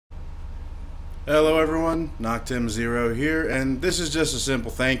Hello everyone, Noctim0 here, and this is just a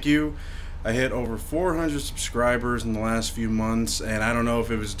simple thank you. I hit over 400 subscribers in the last few months, and I don't know if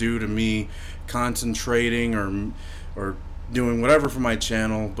it was due to me concentrating or doing whatever for my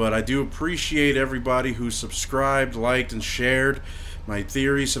channel, but I do appreciate everybody who subscribed, liked, and shared. My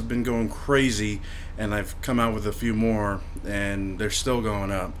theories have been going crazy, and I've come out with a few more, and they're still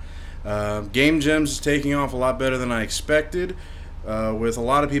going up. Game Gems is taking off a lot better than I expected. With a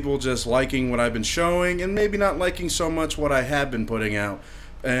lot of people just liking what I've been showing and maybe not liking so much what I have been putting out.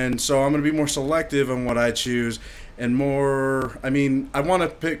 And so I'm going to be more selective on what I choose and more, I want to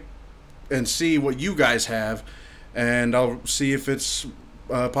pick and see what you guys have, and I'll see if it's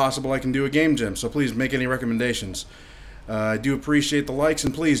possible I can do a game gem. So please make any recommendations. I do appreciate the likes,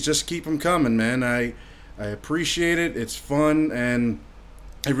 and please just keep them coming, man. I appreciate it. It's fun, and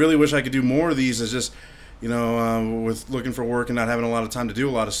I really wish I could do more of these. It's just, with looking for work and not having a lot of time to do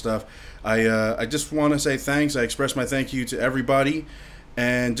a lot of stuff, I just want to say thanks. I express my thank you to everybody,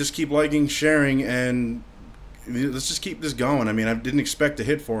 and just keep liking, sharing, and let's just keep this going. I didn't expect to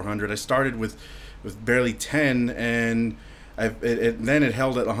hit 400. I started with barely 10, and then it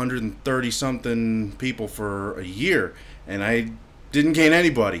held at 130 something people for a year, and I didn't gain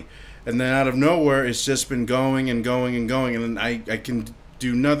anybody. And then out of nowhere, it's just been going and going and going, and I can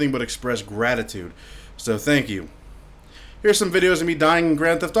do nothing but express gratitude. So thank you. Here's some videos of me dying in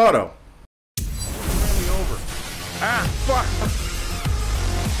Grand Theft Auto. Ran me over. Ah, fuck!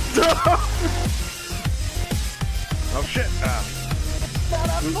 Oh shit!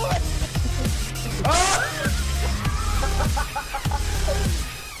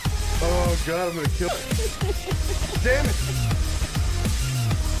 Oh god, I'm gonna kill. Damn it!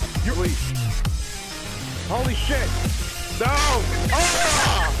 You're weak. Holy shit! No!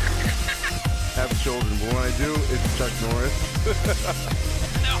 Oh! Have children, but when I do, it's Chuck Norris.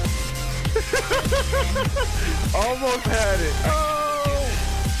 No. Almost had it. Oh!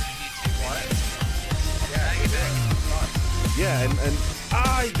 What? Yeah, Yeah, and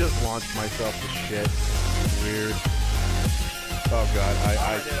I just launched myself to shit. Weird. Oh god,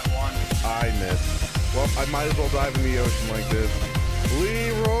 I missed. Well, I might as well dive in the ocean like this.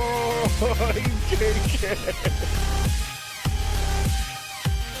 Leroy JK.